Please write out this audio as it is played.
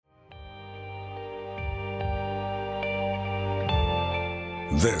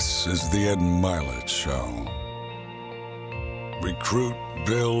This is the Ed Milet Show. Recruit,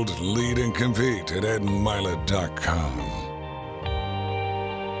 build, lead, and compete at edmilet.com.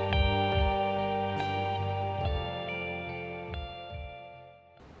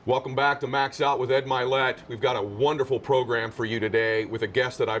 Welcome back to Max Out with Ed Milet. We've got a wonderful program for you today with a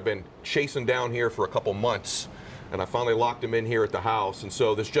guest that I've been chasing down here for a couple months, and I finally locked him in here at the house. And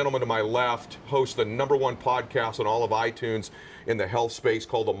so this gentleman to my left hosts the #1 podcast on all of iTunes in the health space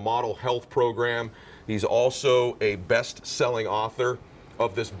called the Model Health Program. He's also a best-selling author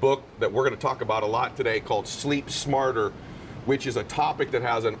of this book that we're going to talk about a lot today called Sleep Smarter, which is a topic that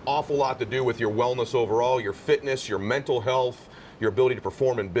has an awful lot to do with your wellness overall, your fitness, your mental health. Your ability to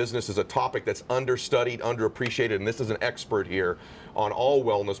perform in business is a topic that's understudied, underappreciated, and this is an expert here on all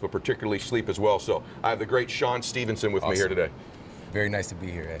wellness, but particularly sleep as well. So I have the great Shawn Stevenson with me here today. Very nice to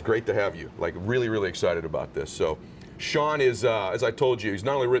be here, Ed. Great to have you. Like, really, really excited about this. So Shawn is, as I told you, he's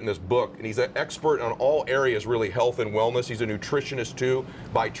not only written this book, and he's an expert on all areas, really, health and wellness. He's a nutritionist, too,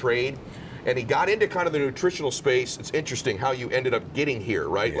 by trade. And he got into kind of the nutritional space. It's interesting how you ended up getting here,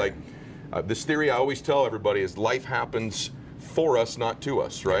 right? Yeah. Like, this theory I always tell everybody is life happens for us, not to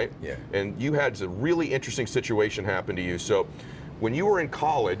us, right? Yeah. And you had a really interesting situation happen to you. So when you were in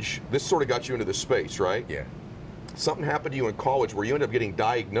college, this sort of got you into the space, right? Yeah. Something happened to you in college where you ended up getting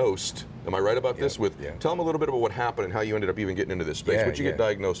diagnosed. Am I right about this? Tell them a little bit about what happened and how you ended up even getting into this space. What'd you get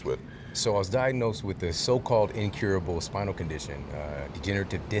diagnosed with? So I was diagnosed with the so-called incurable spinal condition,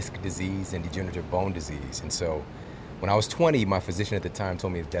 degenerative disc disease and degenerative bone disease. And so when I was 20, my physician at the time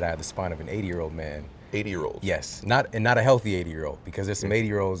told me that I had the spine of an 80-year-old man. 80-year-old? Yes, not a healthy 80-year-old, because there's some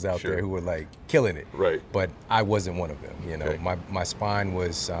 80-year-olds out there who were like killing it. Right. But I wasn't one of them. You know, Okay. my spine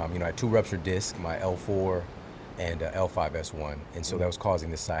was, I had 2 ruptured discs, my L4 and L5S1, and so that was causing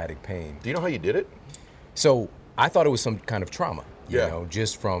this sciatic pain. Do you know how you did it? So I thought it was some kind of trauma, you Yeah. know,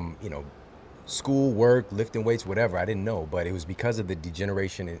 just from, school, work, lifting weights, whatever. I didn't know, but it was because of the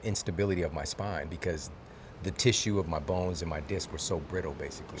degeneration and instability of my spine, because the tissue of my bones and my disc were so brittle,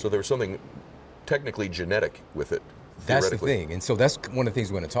 basically. So there was something technically genetic with it. That's the theoretically. thing. And so that's one of the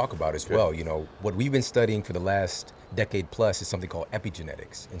things we're going to talk about as well. You know, what we've been studying for the last decade plus is something called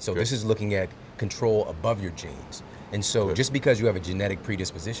epigenetics. And so this is looking at control above your genes. And so just because you have a genetic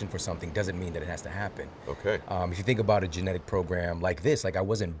predisposition for something doesn't mean that it has to happen. Okay. If you think about a genetic program like this, like I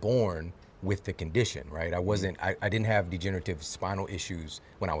wasn't born with the condition, right? I didn't have degenerative spinal issues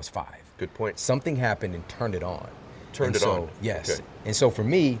when I was 5. Good point. Something happened and turned it on. Turned it on. Yes. Okay. And so for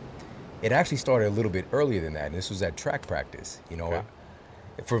me, it actually started a little bit earlier than that, and this was at track practice. You know,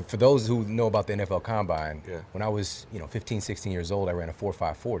 Okay. for those who know about the NFL Combine, Yeah. when I was 15, 16 years old, I ran a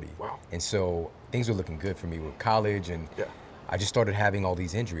 4.5 40. Wow. And so things were looking good for me with college, and Yeah. I just started having all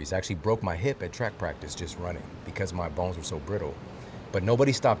these injuries. I actually broke my hip at track practice just running because my bones were so brittle. But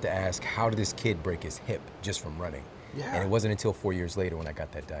nobody stopped to ask, how did this kid break his hip just from running? Yeah. And it wasn't until 4 years later when I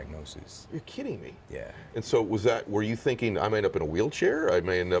got that diagnosis. You're kidding me. Yeah. And so were you thinking I may end up in a wheelchair? I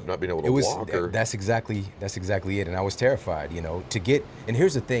may end up not being able to walk? Or? That's exactly it. And I was terrified, and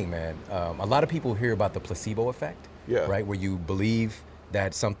here's the thing, man. A lot of people hear about the placebo effect, right? Where you believe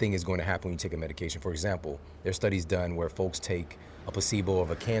that something is going to happen when you take a medication. For example, there's studies done where folks take a placebo of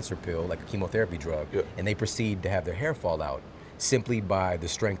a cancer pill, like a chemotherapy drug, and they proceed to have their hair fall out simply by the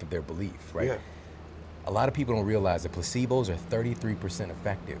strength of their belief, right? Yeah. A lot of people don't realize that placebos are 33%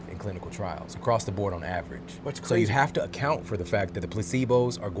 effective in clinical trials across the board on average. That's crazy. So you have to account for the fact that the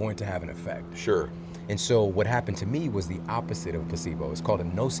placebos are going to have an effect. Sure. And so what happened to me was the opposite of a placebo. It's called a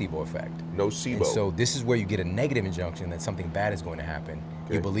nocebo effect. Nocebo. And so this is where you get a negative injunction that something bad is going to happen.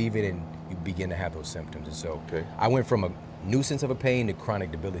 Okay. You believe it and you begin to have those symptoms. And so Okay. I went from a nuisance of a pain to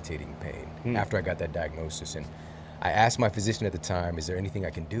chronic debilitating pain after I got that diagnosis. And I asked my physician at the time, is there anything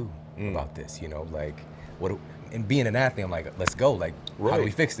I can do about this? And being an athlete, I'm like, let's go. Like, how do we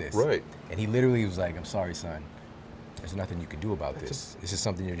fix this? Right. And he literally was like, I'm sorry, son. There's nothing you can do about this. This is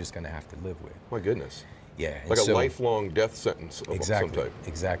something you're just going to have to live with. My goodness. Yeah. Like a lifelong death sentence of some type.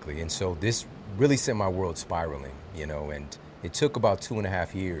 Exactly. And so this really sent my world spiraling, and it took about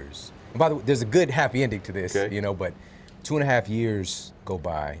 2.5 years. And by the way, there's a good happy ending to this, but 2.5 years go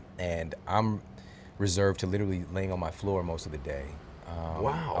by and I'm reserved to literally laying on my floor most of the day.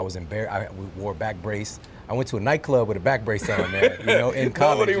 Wow. I was embarrassed. I wore a back brace. I went to a nightclub with a back brace on, man, in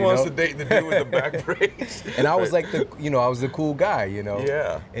college. Nobody wants to date the dude with the back brace. And I was like I was the cool guy,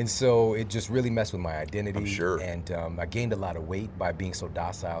 Yeah. And so it just really messed with my identity. I'm sure. And I gained a lot of weight by being so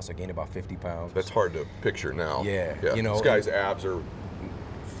docile. So I gained about 50 pounds. That's hard to picture now. Yeah. This guy's abs are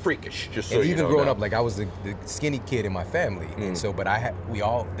freakish, just so and you even know growing now. up, like I was the skinny kid in my family, and so, but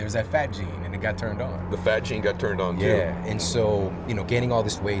there's that fat gene, and it got turned on. The fat gene got turned on too. Yeah, and so, gaining all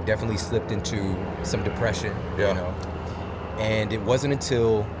this weight definitely slipped into some depression, And it wasn't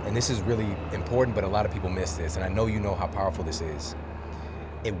until, and this is really important, but a lot of people miss this, and I know you know how powerful this is.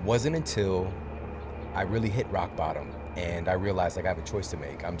 It wasn't until I really hit rock bottom and I realized like I have a choice to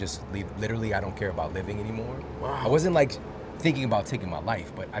make. I'm just literally, I don't care about living anymore. Wow. I wasn't like thinking about taking my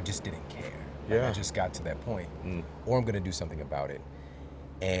life, but I just didn't care. Yeah. I just got to that point, or I'm gonna do something about it.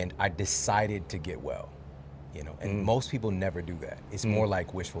 And I decided to get well, and most people never do that. It's more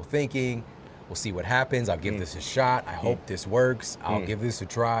like wishful thinking. We'll see what happens. I'll give this a shot. I hope this works. I'll give this a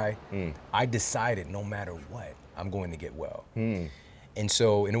try. I decided no matter what, I'm going to get well. And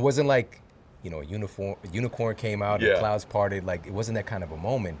so, and it wasn't like, a unicorn came out, the clouds parted. Like, it wasn't that kind of a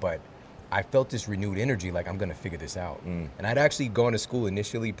moment, but I felt this renewed energy, like I'm gonna figure this out. And I'd actually gone to school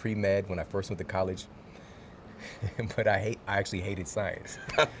initially, pre-med, when I first went to college, but I actually hated science.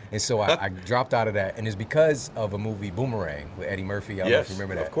 And so I dropped out of that, and it's because of a movie, Boomerang, with Eddie Murphy. I don't know if you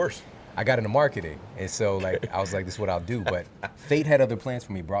remember that. Of course. I got into marketing, and so I was like, this is what I'll do. But fate had other plans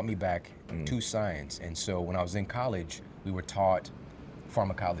for me, brought me back to science. And so when I was in college, we were taught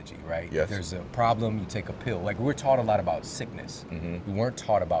pharmacology, right? Yes. If there's a problem, you take a pill. Like, we were taught a lot about sickness. We weren't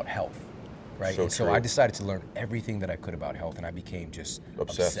taught about health, right? So I decided to learn everything that I could about health, and I became just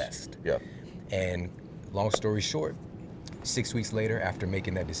obsessed. Yeah. And long story short, 6 weeks later, after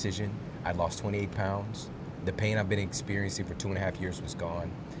making that decision, I lost 28 pounds. The pain I've been experiencing for 2.5 years was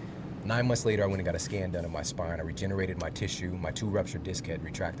gone. 9 months later, I went and got a scan done of my spine. I regenerated my tissue. My 2 ruptured discs had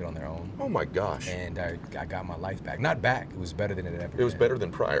retracted on their own. Oh my gosh. And I got my life back. Not back, it was better than it ever been. It was better than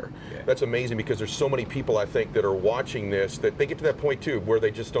prior. Yeah. That's amazing, because there's so many people, I think, that are watching this, that they get to that point too, where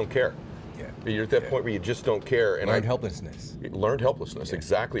they just don't care. Yeah. You're at that point where you just don't care. And Learned helplessness. Learned helplessness,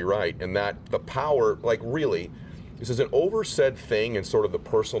 exactly right. And that the power, like really, this is an oversaid thing in sort of the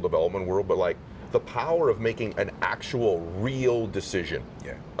personal development world, but like the power of making an actual real decision.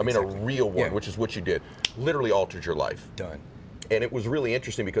 Yeah. I mean, a real one, Yeah. which is what you did, literally altered your life. Done. And it was really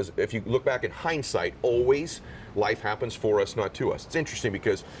interesting, because if you look back in hindsight, always life happens for us, not to us. It's interesting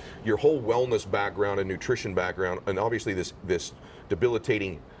because your whole wellness background and nutrition background, and obviously this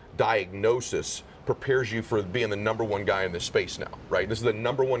debilitating diagnosis, prepares you for being the number one guy in this space now, right? This is the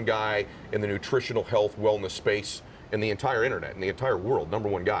number one guy in the nutritional health wellness space in the entire internet, in the entire world, number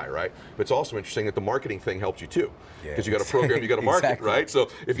one guy, right? But it's also interesting that the marketing thing helps you too, because you got a program, you got to market, Exactly. right? So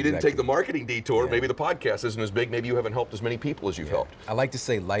if you didn't take the marketing detour, maybe the podcast isn't as big, maybe you haven't helped as many people as you've helped. I like to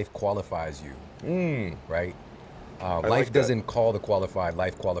say life qualifies you, right? like Life that. doesn't call the qualified,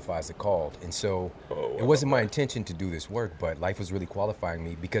 life qualifies the called. And so it wasn't my intention to do this work, but life was really qualifying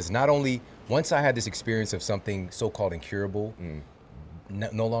me, because not only, once I had this experience of something so-called incurable,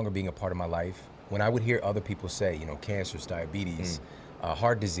 no longer being a part of my life, when I would hear other people say, cancers, diabetes,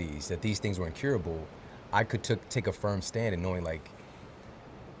 heart disease, that these things were incurable, I could take a firm stand in knowing, like,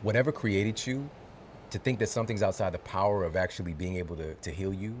 whatever created you, to think that something's outside the power of actually being able to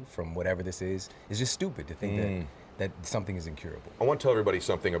heal you from whatever this is just stupid to think that something is incurable. I want to tell everybody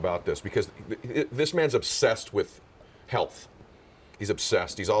something about this, because this man's obsessed with health. He's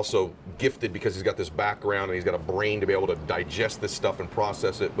obsessed. He's also gifted because he's got this background and he's got a brain to be able to digest this stuff and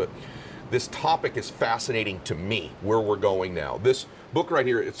process it. But this topic is fascinating to me, where we're going now. This book right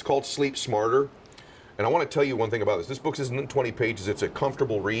here, it's called Sleep Smarter. And I want to tell you one thing about this. This book isn't 20 pages. It's a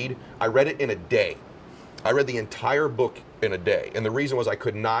comfortable read. I read it in a day. I read the entire book in a day. And the reason was I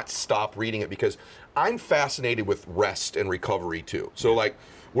could not stop reading it, because I'm fascinated with rest and recovery too. So like,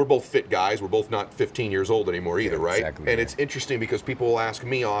 we're both fit guys. We're both not 15 years old anymore either, right? Exactly, and it's interesting because people will ask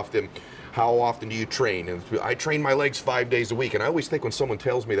me often, how often do you train? And I train my legs 5 days a week. And I always think when someone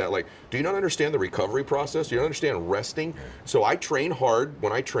tells me that, like, do you not understand the recovery process? Do you not understand resting? So I train hard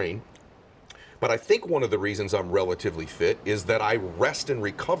when I train. But I think one of the reasons I'm relatively fit is that I rest and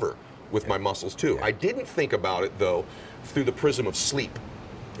recover with my muscles too. I didn't think about it though through the prism of sleep.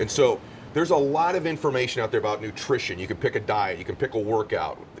 And so there's a lot of information out there about nutrition. You can pick a diet, you can pick a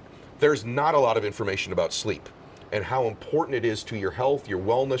workout. There's not a lot of information about sleep and how important it is to your health, your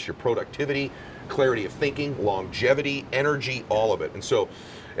wellness, your productivity, clarity of thinking, longevity, energy, all of it. And so,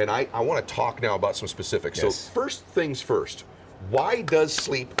 I want to talk now about some specifics. Yes. So first things first, why does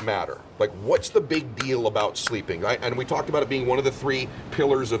sleep matter? Like, what's the big deal about sleeping? And we talked about it being one of the 3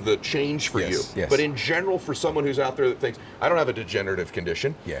 pillars of the change for you. Yes. But in general, for someone who's out there that thinks, I don't have a degenerative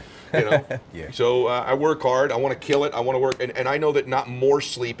condition. Yeah. So I work hard. I want to kill it. I want to work. And I know that not more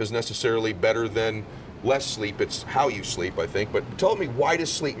sleep is necessarily better than less sleep, it's how you sleep, I think. But tell me, why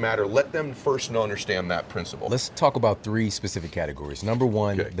does sleep matter? Let them first understand that principle. Let's talk about 3 specific categories. Number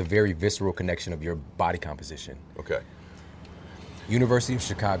 1, the very visceral connection of your body composition. Okay. University of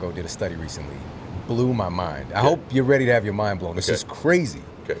Chicago did a study recently. Blew my mind. I hope you're ready to have your mind blown. This is crazy.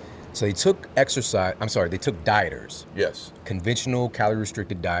 Okay. So they took they took dieters. Yes. Conventional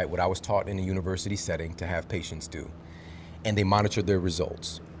calorie-restricted diet, what I was taught in a university setting to have patients do. And they monitored their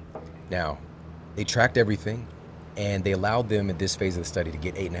results. Now, they tracked everything, and they allowed them in this phase of the study to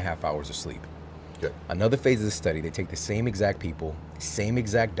get 8.5 hours of sleep. Okay. Another phase of the study, they take the same exact people, same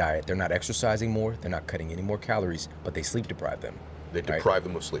exact diet. They're not exercising more. They're not cutting any more calories, but they sleep deprive them. They deprive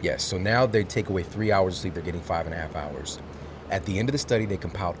them of sleep. Yes. So now they take away 3 hours of sleep. They're getting 5.5 hours. At the end of the study, they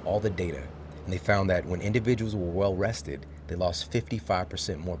compiled all the data, and they found that when individuals were well rested, they lost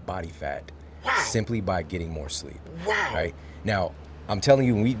 55% more body fat simply by getting more sleep. Wow. Right? Now, I'm telling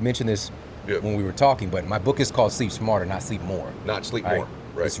you, we mentioned this when we were talking, but my book is called Sleep Smarter, not Sleep More. Not sleep more.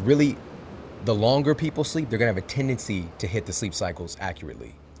 Right. It's really, the longer people sleep, they're going to have a tendency to hit the sleep cycles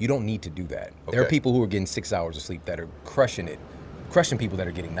accurately. You don't need to do that. Okay. There are people who are getting 6 hours of sleep that are crushing people that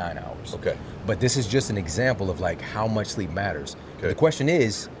are getting 9 hours. Okay. But this is just an example of like how much sleep matters. Okay. The question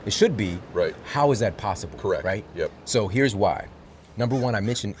is, it should be, how is that possible? Correct. Right? Yep. So here's why. Number 1, I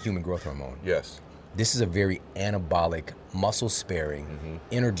mentioned human growth hormone. Yes. This is a very anabolic, muscle-sparing,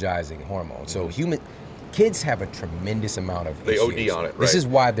 energizing hormone. So kids have a tremendous amount of They HGH. OD on it, right? This is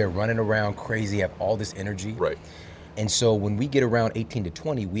why they're running around crazy, have all this energy. Right. And so when we get around 18 to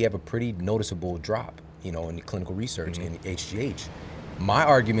 20, we have a pretty noticeable drop, in the clinical research in HGH. My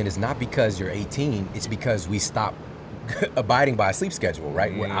argument is not because you're 18, it's because we stop abiding by a sleep schedule,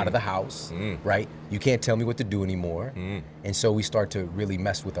 right? We're out of the house, right? You can't tell me what to do anymore. And so we start to really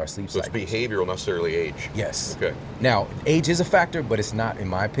mess with our sleep cycles. So it's behavioral, not necessarily age. Yes. Okay. Now, age is a factor, but it's not, in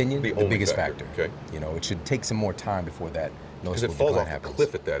my opinion, the biggest factor. Okay. It should take some more time before that Because noticeable it falls decline off happens. a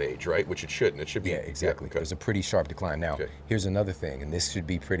cliff at that age, right? Which it shouldn't. It should be. Yeah, exactly. Yeah, okay. There's a pretty sharp decline. Now, Okay. here's another thing, and this should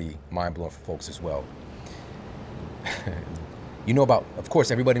be pretty mind-blowing for folks as well. Of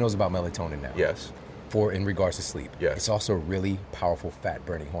course, everybody knows about melatonin now. Yes. In regards to sleep. Yes. It's also a really powerful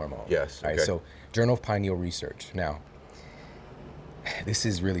fat-burning hormone. Yes. All right, so Journal of Pineal Research. Now, this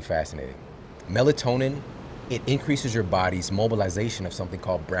is really fascinating. Melatonin, it increases your body's mobilization of something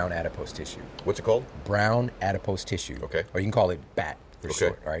called brown adipose tissue. What's it called? Brown adipose tissue. Okay. Or you can call it BAT for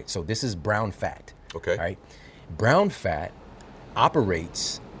short. All right. So this is brown fat. Okay. All right. Brown fat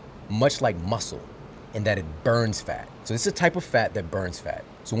operates much like muscle in that it burns fat. So this is a type of fat that burns fat.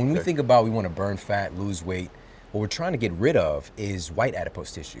 So when we think about we want to burn fat, lose weight, what we're trying to get rid of is white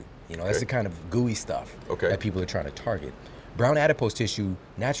adipose tissue. That's the kind of gooey stuff that people are trying to target. Brown adipose tissue,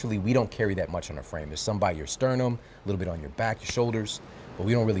 naturally, we don't carry that much on our frame. There's some by your sternum, a little bit on your back, your shoulders, but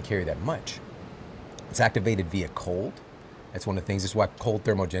we don't really carry that much. It's activated via cold. That's one of the things. That's why cold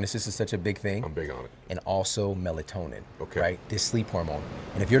thermogenesis is such a big thing. I'm big on it. And also melatonin, Okay. right? This sleep hormone.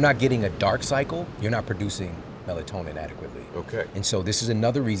 And if you're not getting a dark cycle, you're not producing melatonin adequately. Okay. And so this is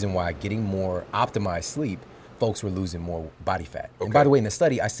another reason why getting more optimized sleep, folks were losing more body fat. Okay. And by the way, in the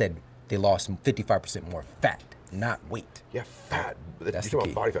study, I said they lost 55% more fat, not weight. Yeah, fat. That's You're the talking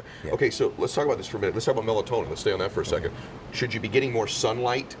key. about body fat. Yeah. Okay, so let's talk about this for a minute. Let's talk about melatonin. Let's stay on that for a second. Should you be getting more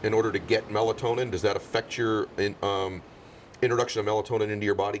sunlight in order to get melatonin? Does that affect your introduction of melatonin into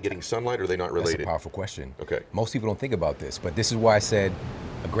your body, getting sunlight, or are they not related? That's a powerful question. Okay. Most people don't think about this, but this is why I said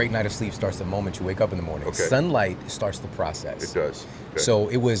a great night of sleep starts the moment you wake up in the morning. Okay. Sunlight starts the process. It does. Okay. So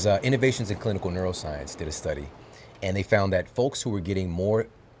it was Innovations in Clinical Neuroscience did a study, and they found that folks who were getting more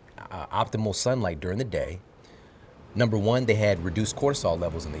optimal sunlight during the day, number one, they had reduced cortisol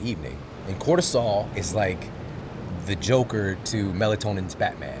levels in the evening. And cortisol is like the Joker to melatonin's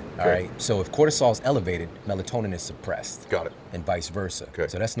Batman, all right? So if cortisol is elevated, melatonin is suppressed. Got it. And vice versa. Okay.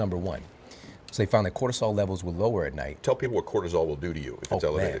 So that's number one. So they found that cortisol levels were lower at night. Tell people what cortisol will do to you if it's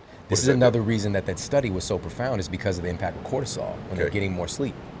elevated. Man. This is another reason that study was so profound is because of the impact of cortisol when they're getting more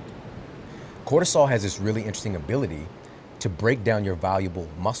sleep. Cortisol has this really interesting ability to break down your valuable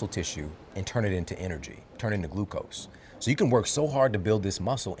muscle tissue and turn it into energy, turn it into glucose. So you can work so hard to build this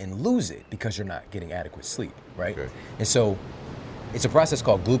muscle and lose it because you're not getting adequate sleep, right? Okay. And so it's a process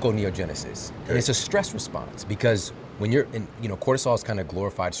called gluconeogenesis. And it's a stress response because when you're in, cortisol is kind of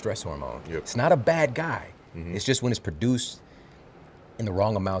glorified stress hormone. Yep. It's not a bad guy. It's just when it's produced in the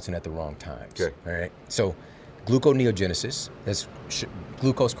wrong amounts and at the wrong times. Okay. All right. So gluconeogenesis, that's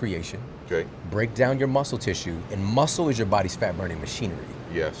glucose creation. Okay. Break down your muscle tissue, and muscle is your body's fat burning machinery.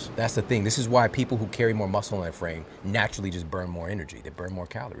 Yes. That's the thing. This is why people who carry more muscle in their frame naturally just burn more energy. They burn more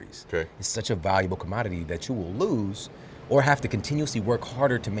calories. Okay. It's such a valuable commodity that you will lose or have to continuously work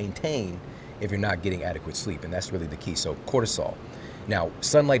harder to maintain if you're not getting adequate sleep, and that's really the key. So cortisol. Now,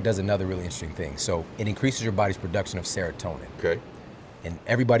 sunlight does another really interesting thing. So it increases your body's production of serotonin. Okay. And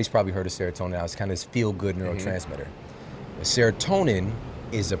everybody's probably heard of serotonin now. It's kind of this feel-good neurotransmitter. The serotonin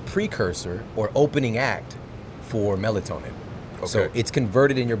is a precursor or opening act for melatonin. Okay. So it's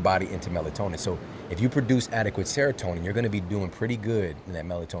converted in your body into melatonin. So if you produce adequate serotonin, you're going to be doing pretty good in that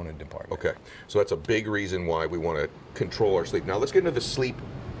melatonin department. Okay. So that's a big reason why we want to control our sleep. Now let's get into the sleep.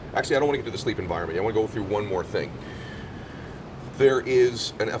 Actually, I don't want to get to the sleep environment. I want to go through one more thing. There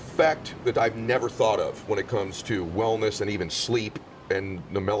is an effect that I've never thought of when it comes to wellness and even sleep and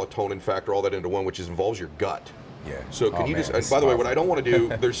the melatonin factor, all that into one, which involves your gut. Yeah. So can you just, and by the way, what I don't want to do,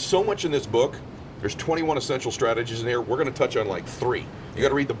 there's so much in this book. There's 21 essential strategies in here. We're going to touch on like 3. You got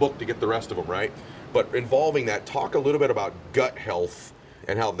to read the book to get the rest of them, right? But involving that, talk a little bit about gut health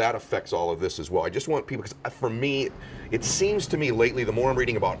and how that affects all of this as well. I just want people, because for me, it seems to me lately, the more I'm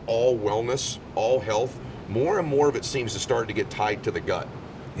reading about all wellness, all health, more and more of it seems to start to get tied to the gut.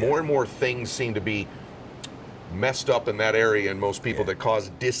 More and more things seem to be messed up in that area in most people that cause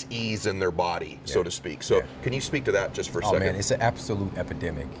dis-ease in their body, so to speak. So can you speak to that just for a second? Oh man, it's an absolute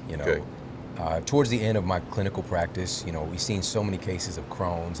epidemic, you know. Okay. Towards the end of my clinical practice, you know, we've seen so many cases of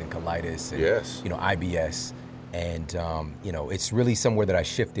Crohn's and colitis and, you know, IBS. And, you know, it's really somewhere that I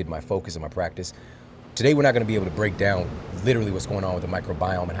shifted my focus in my practice. Today, we're not going to be able to break down literally what's going on with the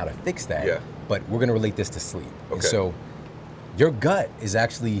microbiome and how to fix that, but we're going to relate this to sleep. Okay. And so your gut is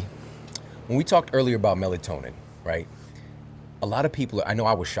actually, when we talked earlier about melatonin, right? A lot of people, I know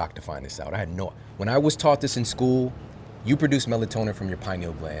I was shocked to find this out. When I was taught this in school, you produce melatonin from your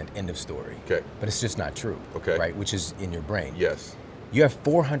pineal gland, end of story. Okay. But it's just not true, right? Which is in your brain. Yes. You have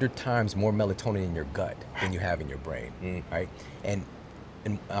 400 times more melatonin in your gut than you have in your brain, right? And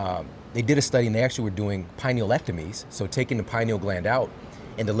they did a study, and they actually were doing pinealectomies, so taking the pineal gland out,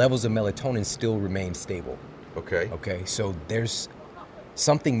 and the levels of melatonin still remain stable. Okay. Okay, so there's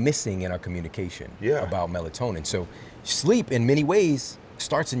something missing in our communication about melatonin. So sleep, in many ways,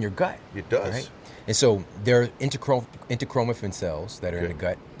 starts in your gut. It does. Right? And so there are enterochromaffin cells that are in the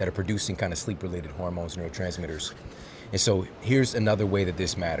gut that are producing kind of sleep-related hormones, neurotransmitters. And so here's another way that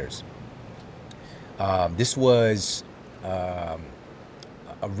this matters. This was a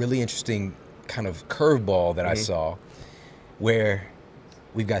really interesting kind of curveball that I saw, where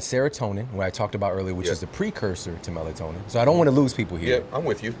we've got serotonin, what I talked about earlier, which is the precursor to melatonin. So I don't want to lose people here. Yeah, I'm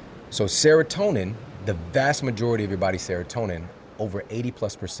with you. So serotonin, the vast majority of your body's serotonin, over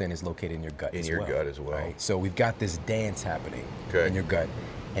 80+% is located in your gut as well. In your gut as well. Right? So we've got this dance happening in your gut.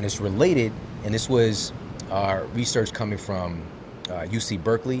 And it's related, and this was our research coming from UC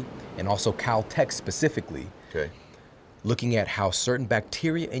Berkeley and also Caltech specifically, looking at how certain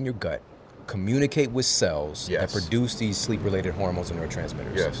bacteria in your gut communicate with cells that produce these sleep-related hormones and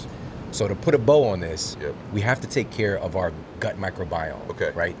neurotransmitters. Yes. So to put a bow on this, we have to take care of our gut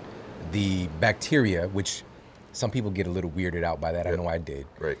microbiome, right? The bacteria, which some people get a little weirded out by that. I know I did.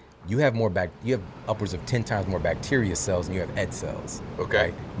 Right. You have you have upwards of 10 times more bacteria cells than you have ED cells. Okay.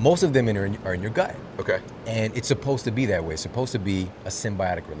 Right? Most of them are in your gut. Okay. And it's supposed to be that way. It's supposed to be a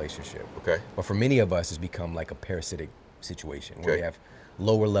symbiotic relationship. Okay. But for many of us, it's become like a parasitic situation where we have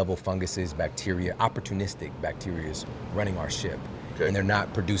lower level funguses, bacteria, opportunistic bacteria running our ship. And they're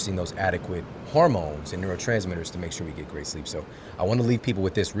not producing those adequate hormones and neurotransmitters to make sure we get great sleep. So I want to leave people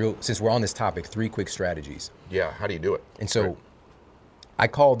with this since we're on this topic, 3 quick strategies. Yeah, how do you do it? And so I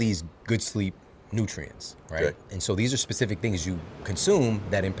call these good sleep nutrients, right? Okay. And so these are specific things you consume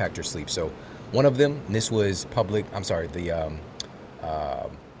that impact your sleep. So one of them, and this was the Public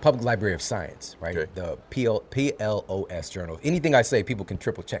Library of Science, right? Okay. The PLOS journal. Anything I say, people can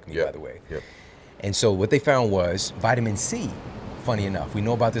triple check me, by the way. Yep. And so what they found was vitamin C. Funny enough, we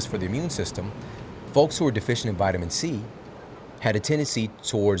know about this for the immune system. Folks who are deficient in vitamin C had a tendency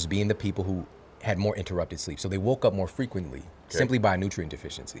towards being the people who had more interrupted sleep. So they woke up more frequently simply by nutrient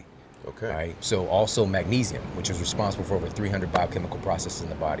deficiency. Okay. Right? So also magnesium, which is responsible for over 300 biochemical processes in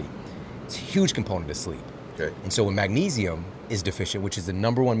the body. It's a huge component of sleep. Okay. And so when magnesium is deficient, which is the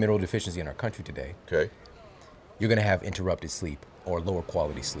 #1 mineral deficiency in our country today, you're going to have interrupted sleep or lower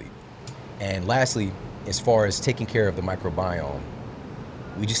quality sleep. And lastly, as far as taking care of the microbiome,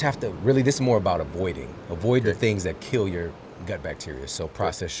 we just have to this is more about avoid the things that kill your gut bacteria. So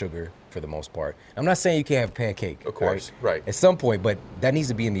processed sugar for the most part. I'm not saying you can't have pancake, of course, right? At some point, but that needs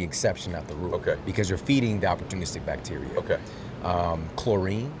to be in the exception, not the rule. Because you're feeding the opportunistic bacteria.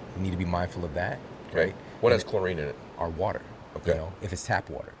 Chlorine, you need to be mindful of that, right? What has chlorine in it? Our water. You know, if it's tap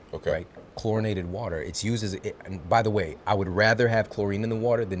water, right? Chlorinated water. It's used as. And by the way, I would rather have chlorine in the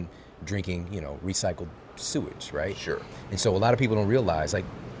water than drinking, recycled sewage, right? Sure. And so a lot of people don't realize, like,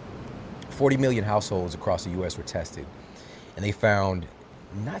 40 million households across the U.S. were tested, and they found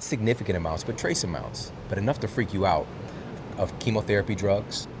not significant amounts, but trace amounts, but enough to freak you out, of chemotherapy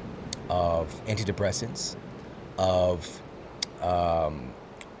drugs, of antidepressants, of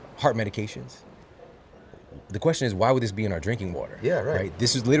heart medications. The question is, why would this be in our drinking water? Yeah, right.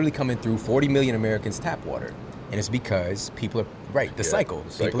 This is literally coming through 40 million Americans' tap water. And it's because people are, the cycle.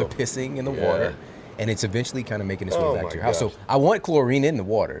 People are pissing in the water, and it's eventually kind of making its way back to your house. So I want chlorine in the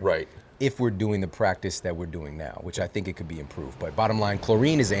water. Right. If we're doing the practice that we're doing now, which I think it could be improved. But bottom line,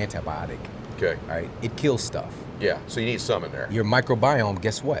 chlorine is an antibiotic. Okay. Right? It kills stuff. Yeah. So you need some in there. Your microbiome,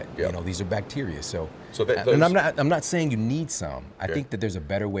 guess what? Yep. These are bacteria. And I'm not saying you need some. I think that there's a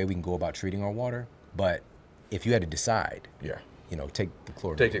better way we can go about treating our water. But if you had to decide, take the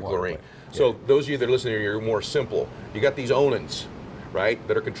chlorine. Take the chlorine. So those of you that are listening, you're more simple. You got these onins, right,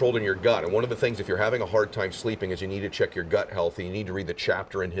 that are controlled in your gut. And one of the things, if you're having a hard time sleeping, is you need to check your gut health. And you need to read the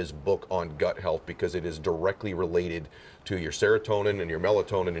chapter in his book on gut health, because it is directly related to your serotonin and your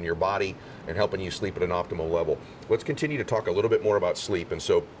melatonin in your body and helping you sleep at an optimal level. Let's continue to talk a little bit more about sleep. And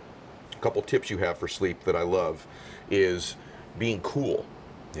so a couple tips you have for sleep that I love is being cool.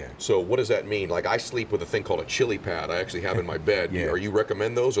 Yeah. So what does that mean? Like, I sleep with a thing called a chili pad I actually have in my bed. Are you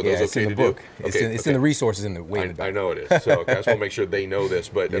recommend those? Are those okay it's in the to book. do? It's in the resources in the way. I know it is. So I just want to make sure they know this,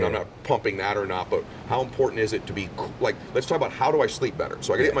 but and I'm not pumping that or not, but how important is it to be, let's talk about how do I sleep better?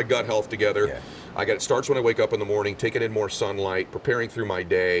 So I got to get my gut health together. Yeah. It starts when I wake up in the morning, taking in more sunlight, preparing through my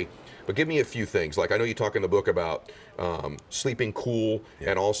day. But give me a few things. Like, I know you talk in the book about sleeping cool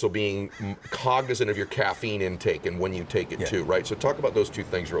and also being cognizant of your caffeine intake and when you take it too, right? So talk about those two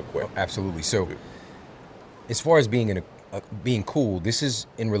things real quick. Oh, absolutely. So as far as being being cool, this is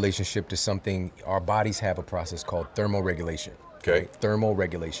in relationship to something, our bodies have a process called thermoregulation. Okay. Right?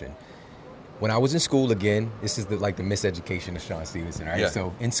 Thermoregulation. When I was in school, again, this is the miseducation of Shawn Stevenson, right? Yeah.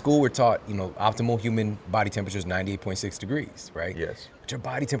 So in school, we're taught, optimal human body temperature is 98.6 degrees, right? Yes. But your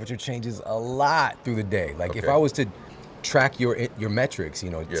body temperature changes a lot through the day. If I was to track your metrics,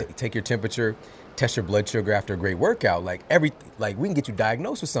 take your temperature, test your blood sugar after a great workout, we can get you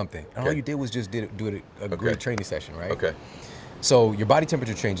diagnosed with something. And all you did was just do a great training session, right? Okay. So your body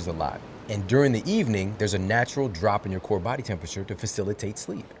temperature changes a lot. And during the evening, there's a natural drop in your core body temperature to facilitate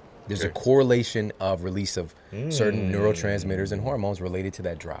sleep. There's a correlation of release of certain neurotransmitters and hormones related to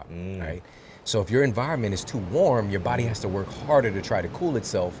that drop, right? So if your environment is too warm, your body has to work harder to try to cool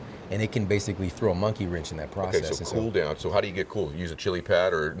itself, and it can basically throw a monkey wrench in that process. Okay, so cool down. So how do you get cool? Use a chili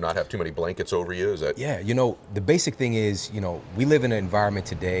pad or not have too many blankets over you? Is that? Yeah, the basic thing is, we live in an environment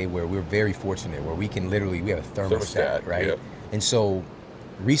today where we're very fortunate, where we can we have a thermostat, right? Yep. And so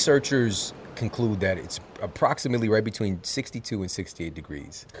researchers conclude that it's approximately right between 62 and 68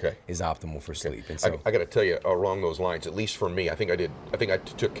 degrees is optimal for sleep. And so I got to tell you, along those lines, at least for me, I think I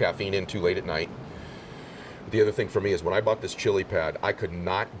took caffeine in too late at night. The other thing for me is when I bought this chili pad, I could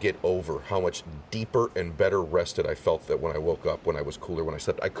not get over how much deeper and better rested I felt that when I woke up, when I was cooler, when I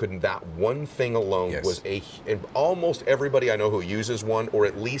slept. I couldn't, that one thing alone was and almost everybody I know who uses one, or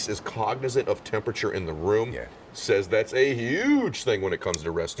at least is cognizant of temperature in the room, says that's a huge thing when it comes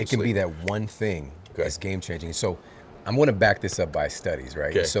to rest and sleep. It can be that one thing that's game changing. So I'm going to back this up by studies,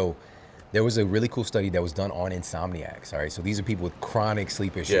 right? Okay. So there was a really cool study that was done on insomniacs, all right? So these are people with chronic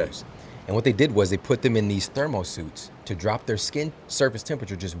sleep issues. Yes. And what they did was they put them in these thermosuits to drop their skin surface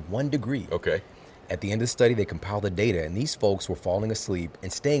temperature just 1 degree. Okay. At the end of the study, they compiled the data, and these folks were falling asleep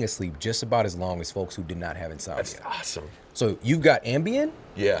and staying asleep just about as long as folks who did not have insomnia. That's awesome. So you've got Ambien,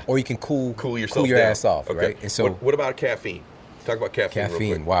 or you can cool your ass off, right? And so, what about caffeine? Talk about caffeine. Caffeine,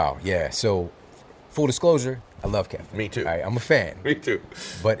 real quick. wow, yeah. So, full disclosure, I love caffeine. Me too. I'm a fan. Me too.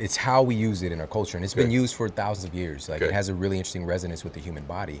 But it's how we use it in our culture, and it's been used for thousands of years. It has a really interesting resonance with the human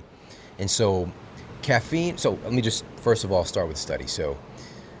body, and so caffeine. So let me just first of all start with the study. So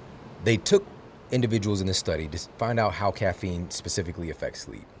they took individuals in this study to find out how caffeine specifically affects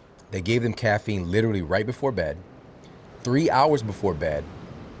sleep. They gave them caffeine literally right before bed, 3 hours before bed,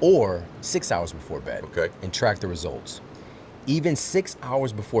 or 6 hours before bed, and tracked the results. Even 6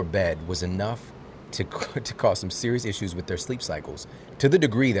 hours before bed was enough to cause some serious issues with their sleep cycles, to the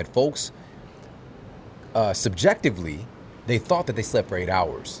degree that folks, subjectively, they thought that they slept for 8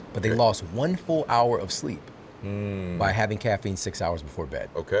 hours, but they lost 1 full hour of sleep by having caffeine 6 hours before bed.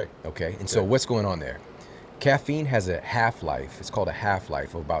 Okay. And so what's going on there? Caffeine has a half-life. It's called a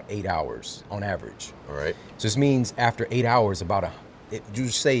half-life of about 8 hours on average. All right. So this means after 8 hours, you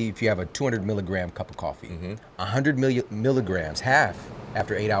say if you have a 200 milligram cup of coffee, 100 milligrams, half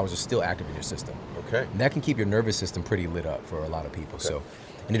after 8 hours, are still active in your system. Okay. And that can keep your nervous system pretty lit up for a lot of people. So,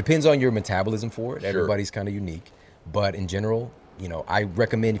 and it depends on your metabolism for it. Everybody's kind of unique. But in general, You know, I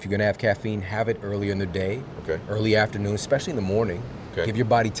recommend if you're gonna have caffeine, have it earlier in the day, early afternoon, especially in the morning. Give your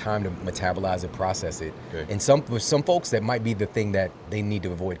body time to metabolize it, process it. And for some folks, that might be the thing that they need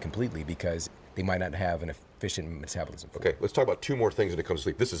to avoid completely because they might not have an efficient metabolism. Let's talk about two more things when it comes to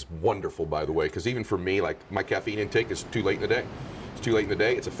sleep. This is wonderful, by the way, because even for me, like my caffeine intake is too late in the day. It's too late in the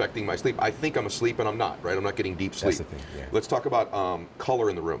day. It's affecting my sleep. I think I'm asleep and I'm not, right? I'm not getting deep sleep. That's the thing, yeah. Let's talk about color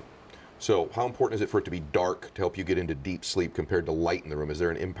in the room. So how important is it for it to be dark to help you get into deep sleep compared to light in the room? Is there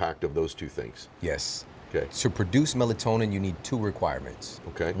an impact of those two things? Yes. To produce melatonin, you need two requirements.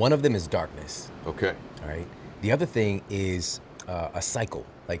 One of them is darkness. All right. The other thing is a cycle.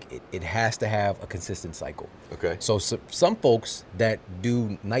 Like it has to have a consistent cycle. So some folks that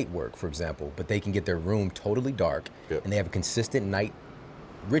do night work, for example, but they can get their room totally dark and they have a consistent night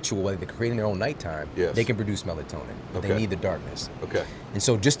ritual, whether they're creating their own nighttime, they can produce melatonin, but they need the darkness. And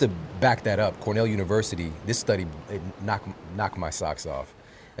so just to back that up, Cornell University, this study, it knocked my socks off.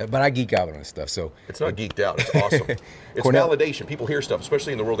 But I geek out on this stuff, so. It's not geeked out, it's awesome. It's validation. People hear stuff,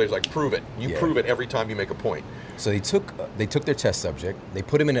 especially in the world days, like prove it. You prove it every time you make a point. So they took their test subject, they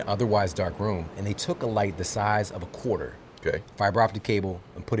put him in an otherwise dark room, and they took a light the size of a quarter, fiber optic cable,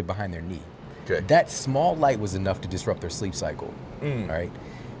 and put it behind their knee. That small light was enough to disrupt their sleep cycle, all right?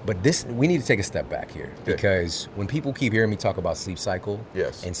 But we need to take a step back here, because when people keep hearing me talk about sleep cycle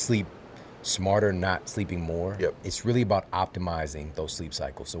and sleep smarter, not sleeping more, it's really about optimizing those sleep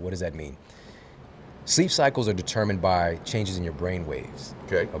cycles. So what does that mean? Sleep cycles are determined by changes in your brain waves.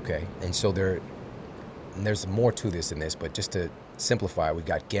 And so there's more to this than this, but just to simplify, we've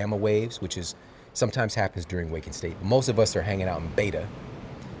got gamma waves, which is sometimes happens during waking state. Most of us are hanging out in beta.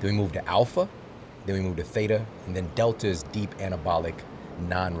 Then we move to alpha, then we move to theta, and then delta is deep anabolic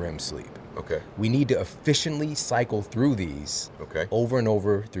non-REM sleep. We need to efficiently cycle through these over and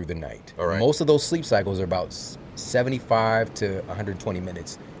over through the night. Most of those sleep cycles are about 75 to 120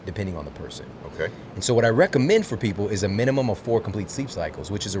 minutes, depending on the person. And so what I recommend for people is a minimum of 4 complete sleep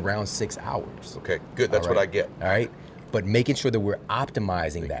cycles, which is around 6 hours. Good, that's what I get. All right, but making sure that we're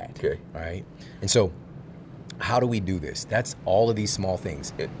optimizing that. All right, and so how do we do this? That's all of these small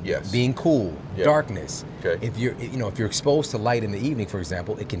things. Being cool, darkness. If you're exposed to light in the evening, for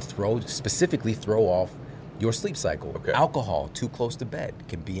example, it can specifically throw off your sleep cycle. Alcohol too close to bed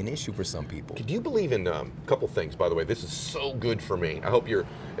can be an issue for some people. Do you believe in a couple things, by the way? This is so good for me. I hope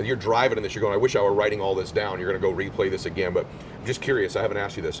if you're driving in this, you're going, I wish I were writing all this down. You're going to go replay this again, but I'm just curious. I haven't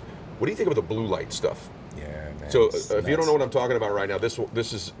asked you this. What do you think about the blue light stuff? So if you don't know what I'm talking about right now, this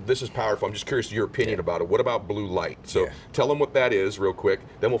is powerful. I'm just curious your opinion about it. What about blue light? So tell them what that is real quick.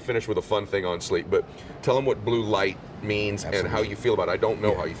 Then we'll finish with a fun thing on sleep. But tell them what blue light means and how you feel about it. I don't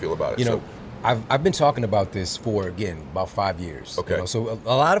know how you feel about it. You know, I've been talking about this for, again, about 5 years. You know, so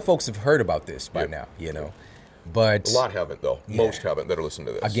a lot of folks have heard about this by now, you know. But a lot haven't, though. Most haven't that are listening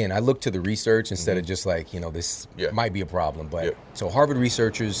to this. Again, I look to the research instead of just like, this might be a problem. But so Harvard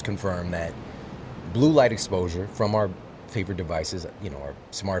researchers confirm that blue light exposure from our favorite devices, our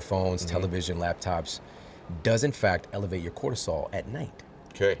smartphones, television, laptops, does in fact elevate your cortisol at night.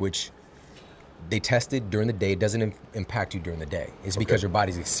 Which they tested during the day. It doesn't impact you during the day. It's because your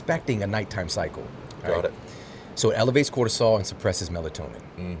body's expecting a nighttime cycle. Got it. So it elevates cortisol and suppresses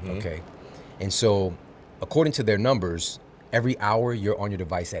melatonin. And so according to their numbers, every hour you're on your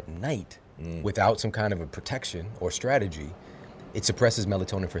device at night without some kind of a protection or strategy, it suppresses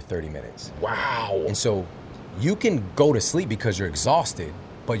melatonin for 30 minutes. Wow. And so you can go to sleep because you're exhausted,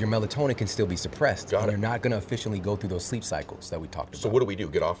 but your melatonin can still be suppressed. And you're not going to efficiently go through those sleep cycles that we talked about. So what do we do?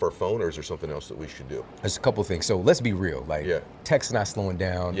 Get off our phone, or is there something else that we should do? There's a couple of things. So let's be real. Like, tech's not slowing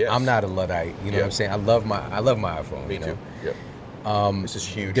down. I'm not a Luddite. You know what I'm saying? I love my iPhone. Me too. This is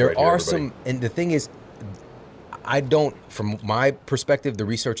huge. There are some, and the thing is, from my perspective, the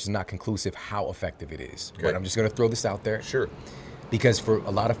research is not conclusive how effective it is. But I'm just going to throw this out there. Because for a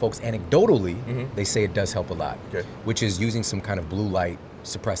lot of folks, anecdotally, they say it does help a lot, which is using some kind of blue light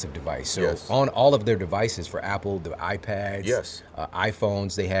suppressive device. So on all of their devices, for Apple, the iPads,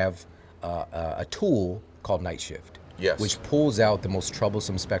 iPhones, they have a tool called Night Shift, which pulls out the most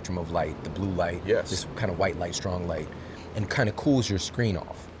troublesome spectrum of light, the blue light, this kind of white light, strong light, and kind of cools your screen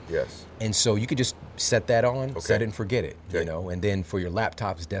off. And so you could just set that on, set it and forget it, and then for your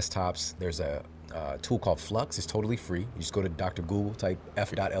laptops, desktops, there's a tool called Flux. It's totally free. You just go to Dr. Google, type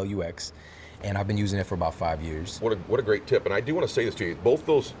f.lux, and I've been using it for about 5 years. What a great tip. And I do want to say this to you. Both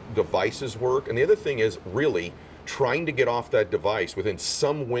those devices work. And the other thing is really trying to get off that device within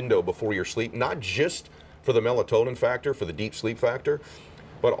some window before your sleep, not just for the melatonin factor, for the deep sleep factor,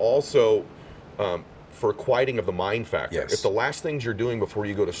 but also for quieting of the mind factor. Yes. If the last things you're doing before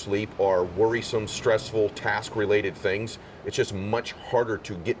you go to sleep are worrisome, stressful, task-related things, it's just much harder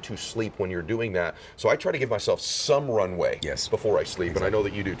to get to sleep when you're doing that. So I try to give myself some runway before I sleep, and I know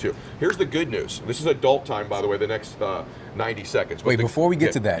that you do too. Here's the good news. This is adult time, by the way, the next 90 seconds. Wait, before we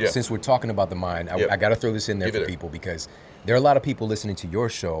get to that, since we're talking about the mind, I got to throw this in there for people, because there are a lot of people listening to your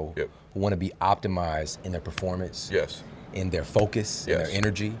show who want to be optimized in their performance, in their focus, in their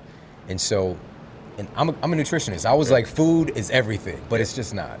energy. And so, and I'm a nutritionist. I was like, food is everything, but it's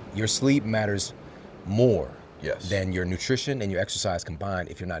just not. Your sleep matters more than your nutrition and your exercise combined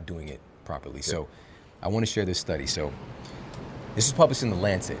if you're not doing it properly. So I want to share this study. So this was published in The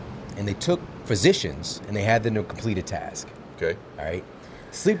Lancet, and they took physicians and they had them to complete a task. Okay. All right.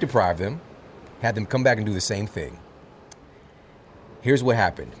 Sleep deprived them, had them come back and do the same thing. Here's what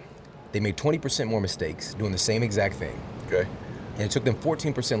happened. They made 20% more mistakes doing the same exact thing. Okay. And it took them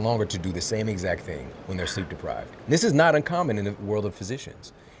 14% longer to do the same exact thing when they're sleep deprived. This is not uncommon in the world of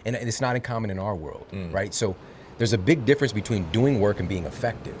physicians. And it's not uncommon in our world, right? So there's a big difference between doing work and being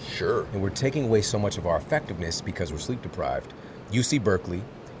effective. Sure. And we're taking away so much of our effectiveness because we're sleep deprived. UC Berkeley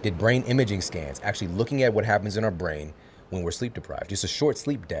did brain imaging scans, actually looking at what happens in our brain when we're sleep deprived. Just a short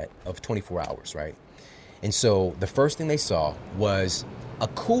sleep debt of 24 hours, right? And so the first thing they saw was a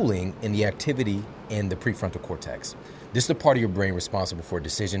cooling in the activity in the prefrontal cortex. This is the part of your brain responsible for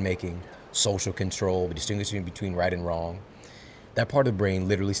decision-making, social control, distinguishing between right and wrong. That part of the brain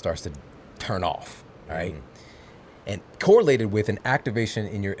literally starts to turn off, right? And correlated with an activation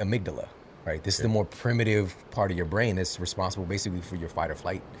in your amygdala, right? This is the more primitive part of your brain that's responsible basically for your fight or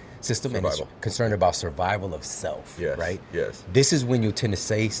flight system, and it's concerned about survival of self, right? Yes. This is when you'll tend to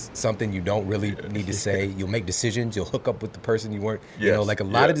say something you don't really need to say. You'll make decisions. You'll hook up with the person you weren't. You know, like a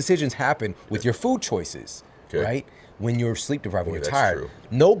lot of decisions happen with your food choices, right? When you're sleep deprived, when you're tired. True.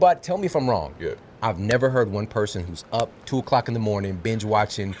 Nobody, tell me if I'm wrong. I've never heard one person who's up 2 o'clock in the morning, binge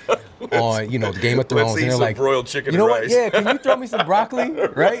watching on, the Game of Thrones, and they're like, broiled chicken you know and what? rice. Yeah, can you throw me some broccoli?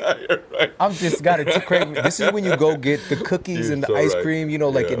 Right? I've just got to crave. This is when you go get the cookies and the ice cream.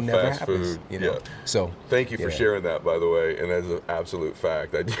 Like it never happens. Food. So thank you for sharing that, by the way, and that's an absolute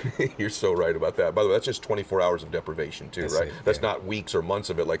fact. You're so right about that. By the way, that's just 24 hours of deprivation too, right? That's not weeks or months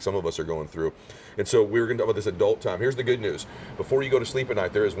of it like some of us are going through. And so we were going to talk about this adult time. Here's the good news. Before you go to sleep at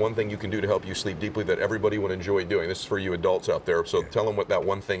night, there is one thing you can do to help you sleep deeply that everybody would enjoy doing. This is for you adults out there. So tell them what that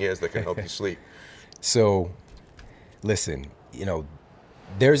one thing is that can help you sleep. So, listen,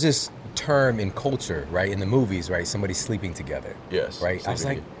 there's this term in culture, right? In the movies, right? Somebody's sleeping together. Yes. Right? I was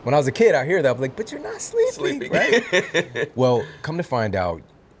like, when I was a kid, I hear that. I was like, but you're not sleeping. Right? Well, come to find out,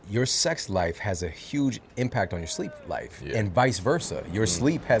 your sex life has a huge impact on your sleep life, and vice versa. Your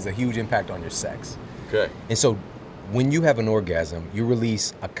sleep has a huge impact on your sex. Okay. And so when you have an orgasm, you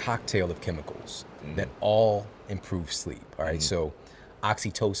release a cocktail of chemicals that all improve sleep, all right? So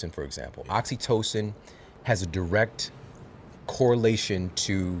oxytocin, for example. Oxytocin has a direct correlation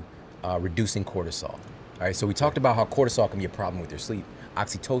to reducing cortisol, all right? So we talked about how cortisol can be a problem with your sleep.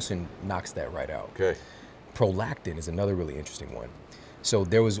 Oxytocin knocks that right out. Okay. Prolactin is another really interesting one. So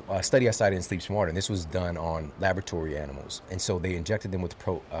there was a study I cited in Sleep Smarter, and this was done on laboratory animals. And so they injected them with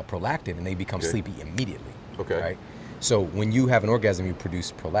prolactin, and they become sleepy immediately. Okay. Right? So when you have an orgasm, you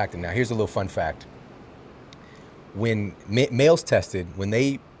produce prolactin. Now, here's a little fun fact. When males tested, when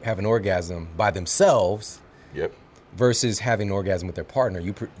they have an orgasm by themselves versus having an orgasm with their partner,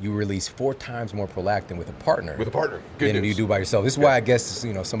 you release 4 times more prolactin with a partner. With a partner. Good than you do by yourself. This is why I guess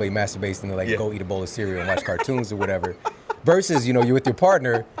somebody masturbates and they're like, go eat a bowl of cereal and watch cartoons or whatever. Versus, you're with your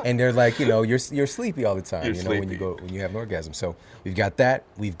partner and they're like, you're sleepy all the time, when you have an orgasm. So we've got that.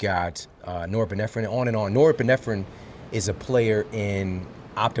 We've got norepinephrine, on and on. Norepinephrine is a player in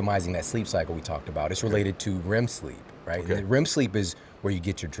optimizing that sleep cycle we talked about. It's related to REM sleep, right? Okay. And REM sleep is where you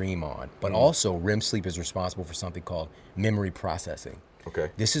get your dream on. But also REM sleep is responsible for something called memory processing. Okay.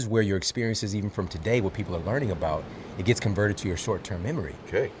 This is where your experiences, even from today, what people are learning about, it gets converted to your short-term memory.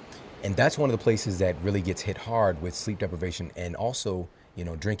 Okay. And that's one of the places that really gets hit hard with sleep deprivation and also,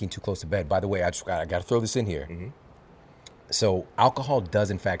 drinking too close to bed. By the way, I got to throw this in here. So alcohol does,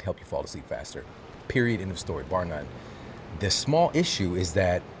 in fact, help you fall asleep faster. Period, end of story, bar none. The small issue is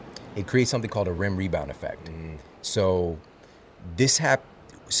that it creates something called a REM rebound effect. So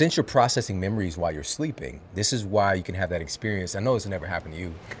since you're processing memories while you're sleeping, this is why you can have that experience. I know this never happened to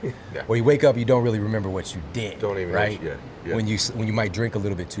you. Where you wake up, you don't really remember what you did. Don't even right? Yeah. When you might drink a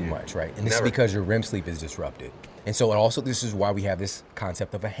little bit too much, right? And this is because your REM sleep is disrupted. And so also this is why we have this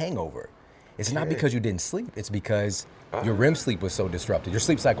concept of a hangover. It's not because you didn't sleep. It's because your REM sleep was so disrupted. Your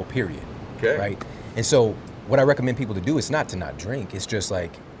sleep cycle, period. Okay. Right? And so what I recommend people to do is not to not drink. It's just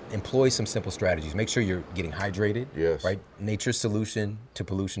like employ some simple strategies. Make sure you're getting hydrated. Yes. Right? Nature's solution to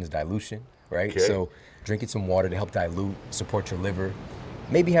pollution is dilution, right? Okay. So drinking some water to help dilute, support your liver.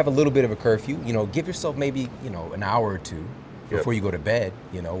 Maybe have a little bit of a curfew. Give yourself maybe, an hour or two before you go to bed,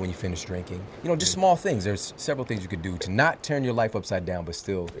 when you finish drinking. Just small things. There's several things you could do to not turn your life upside down, but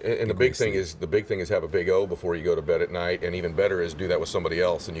still. And the big thing is have a big O before you go to bed at night, and even better is do that with somebody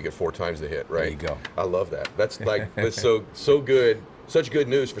else, and you get 4 times the hit, right? There you go. I love that. That's that's so good. Such good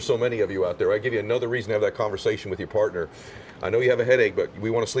news for so many of you out there. I give you another reason to have that conversation with your partner. I know you have a headache, but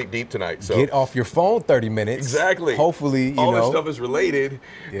we want to sleep deep tonight. So get off your phone 30 minutes. Exactly. Hopefully, all this stuff is related.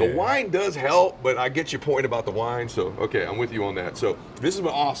 Yeah. The wine does help, but I get your point about the wine. So, okay, I'm with you on that. So this has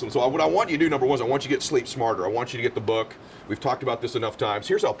been awesome. So what I want you to do, number one, is I want you to get Sleep Smarter. I want you to get the book. We've talked about this enough times.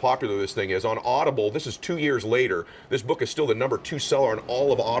 Here's how popular this thing is. On Audible, this is 2 years later. This book is still the number 2 seller on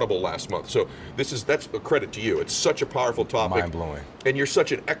all of Audible last month. So that's a credit to you. It's such a powerful topic. Mind-blowing. And you're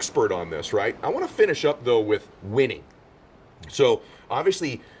such an expert on this, right? I want to finish up, though, with winning. So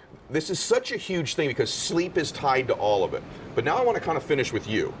obviously, this is such a huge thing because sleep is tied to all of it. But now I want to kind of finish with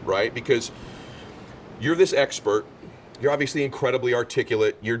you, right? Because you're this expert. You're obviously incredibly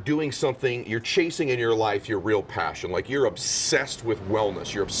articulate. You're doing something, you're chasing in your life your real passion. Like you're obsessed with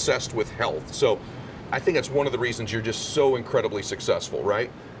wellness. You're obsessed with health. So I think that's one of the reasons you're just so incredibly successful,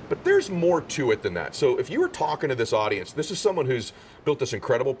 right? But there's more to it than that. So if you were talking to this audience, this is someone who's built this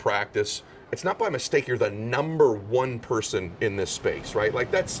incredible practice. It's not by mistake you're the number 1 person in this space, right?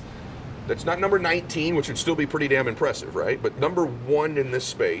 Like that's not number 19, which would still be pretty damn impressive, right? But number 1 in this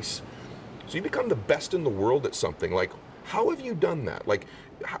space. So you become the best in the world at something. Like, how have you done that? Like,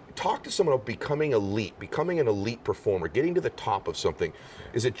 talk to someone about becoming elite, becoming an elite performer, getting to the top of something.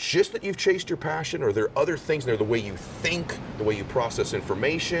 Is it just that you've chased your passion, or are there other things in there, the way you think, the way you process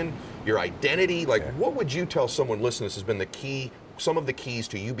information, your identity? Like, what would you tell someone listening? This has been the key, some of the keys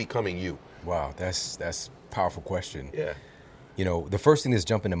to you becoming you. Wow, that's a powerful question. Yeah. The first thing that's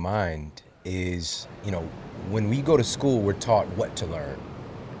jumping to mind is, when we go to school, we're taught what to learn,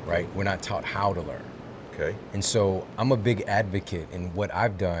 right? We're not taught how to learn. Okay. And so I'm a big advocate, and what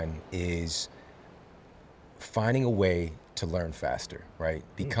I've done is finding a way to learn faster, right?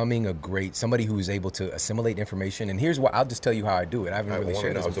 Becoming somebody who is able to assimilate information. And here's what, I'll just tell you how I do it. I haven't really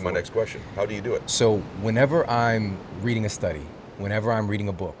shared this before. That was my next question. How do you do it? So whenever I'm reading a study, whenever I'm reading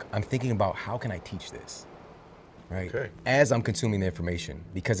a book, I'm thinking about how can I teach this, right? Okay. As I'm consuming the information,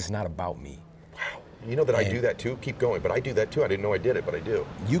 because it's not about me. Wow. You know that I do that too? Keep going. But I do that too. I didn't know I did it, but I do.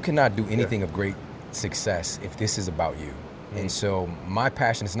 You cannot do anything of great success if this is about you. And so my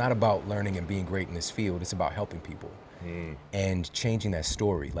passion is not about learning and being great in this field. It's about helping people and changing that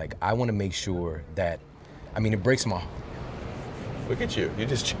story. Like, I want to make sure that, it breaks my heart. Look at you. You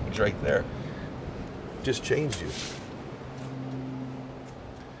just changed right there. Just changed you.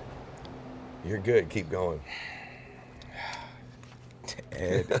 You're good. Keep going.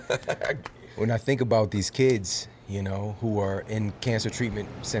 Ed, when I think about these kids, who are in cancer treatment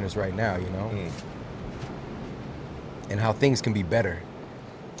centers right now, and how things can be better,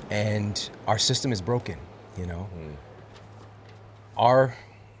 and our system is broken,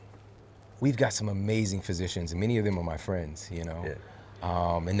 We've got some amazing physicians, and many of them are my friends,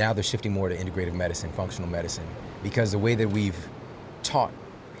 and now they're shifting more to integrative medicine, functional medicine, because the way that we've taught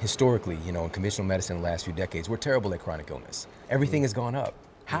historically, in conventional medicine in the last few decades, we're terrible at chronic illness. Everything has gone up.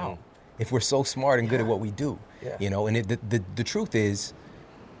 How? If we're so smart and good at what we do, and the truth is,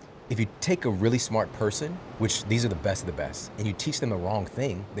 if you take a really smart person, which these are the best of the best, and you teach them the wrong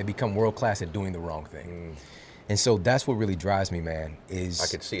thing, they become world-class at doing the wrong thing. And so that's what really drives me, man, is... I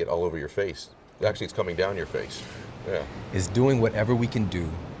could see it all over your face. Actually, it's coming down your face. Yeah. Is doing whatever we can do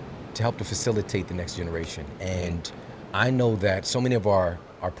to help to facilitate the next generation. And I know that so many of our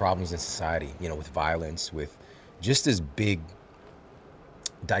problems in society, with violence, with just this big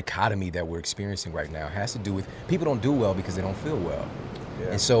dichotomy that we're experiencing right now, has to do with people don't do well because they don't feel well.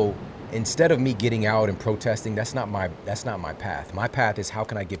 Yeah. And so instead of me getting out and protesting, that's not my path. My path is how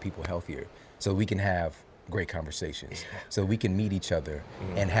can I get people healthier so we can have great conversations, so we can meet each other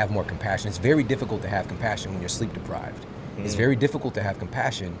and have more compassion. It's very difficult to have compassion when you're sleep deprived. It's very difficult to have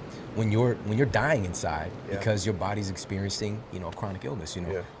compassion when you're dying inside because your body's experiencing, a chronic illness.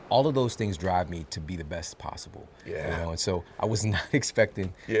 All of those things drive me to be the best possible. And so I was not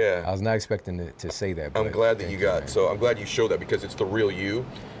expecting. I was not expecting to say that. I'm glad that you got. So I'm glad you showed that because it's the real you.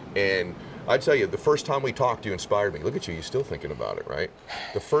 And I tell you, the first time we talked, you inspired me. Look at you, you're still thinking about it, right?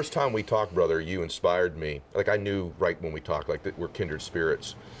 The first time we talked, brother, you inspired me. Like I knew right when we talked, like that we're kindred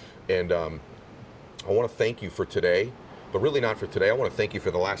spirits. And I want to thank you for today. But really not for today. I want to thank you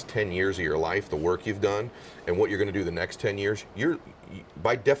for the last 10 years of your life, the work you've done, and what you're going to do the next 10 years. You're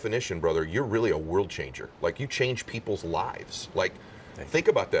by definition, brother, you're really a world changer. Like, you change people's lives. Like, think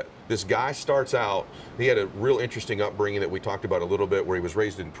about that. This guy starts out, he had a real interesting upbringing that we talked about a little bit, where he was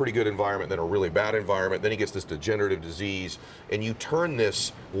raised in a pretty good environment, then a really bad environment, then he gets this degenerative disease, and you turn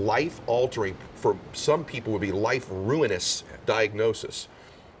this life-altering, for some people would be life-ruinous diagnosis,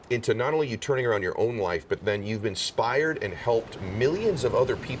 into not only you turning around your own life, but then you've inspired and helped millions of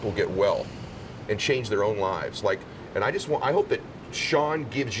other people get well and change their own lives. Like, and I hope that Shawn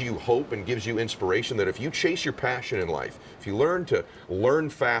gives you hope and gives you inspiration, that if you chase your passion in life, if you learn to learn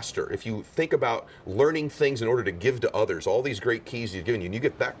faster, if you think about learning things in order to give to others, all these great keys he's given you, and you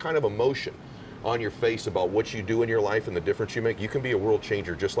get that kind of emotion on your face about what you do in your life and the difference you make, you can be a world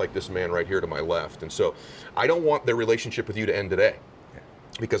changer just like this man right here to my left. And so I don't want their relationship with you to end today,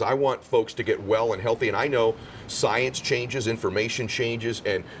 because I want folks to get well and healthy. And I know science changes, information changes,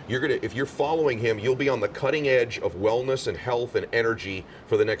 and if you're following him, you'll be on the cutting edge of wellness and health and energy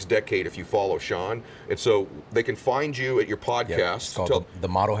for the next decade if you follow Shawn. And so they can find you at your podcast. It's called the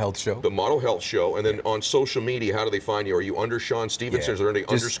Model Health Show. The Model Health Show. And then on social media, how do they find you? Are you under Shawn Stevenson? Is there any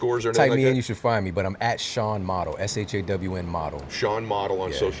underscores or anything like that? Type me in, you should find me, but I'm at Shawn Model, SHAWN Model. Shawn Model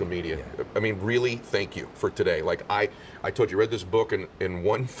on social media. Yeah. I mean, really, thank you for today. Like, I told you, read this book in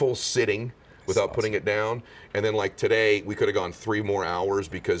one full sitting without putting it down. And then, like, today, we could have gone 3 more hours,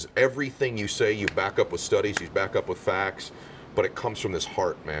 because everything you say, you back up with studies, you back up with facts. But it comes from this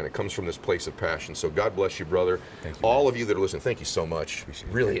heart, man. It comes from this place of passion. So God bless you, brother. Thank you, all of you that are listening, thank you so much.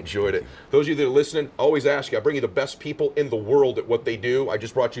 Really enjoyed it. You. Those of you that are listening, always ask you, I bring you the best people in the world at what they do. I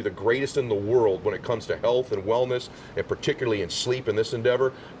just brought you the greatest in the world when it comes to health and wellness, and particularly in sleep in this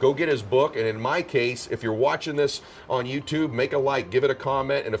endeavor. Go get his book. And in my case, if you're watching this on YouTube, make a like, give it a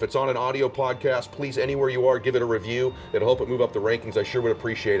comment. And if it's on an audio podcast, please, anywhere you are, give it a review. It'll help it move up the rankings. I sure would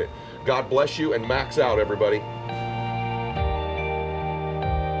appreciate it. God bless you, and max out, everybody.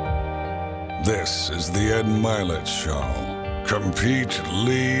 This is the Ed Milet Show. Compete,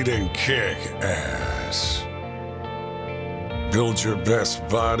 lead, and kick ass. Build your best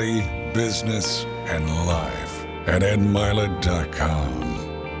body, business, and life at edmilet.com.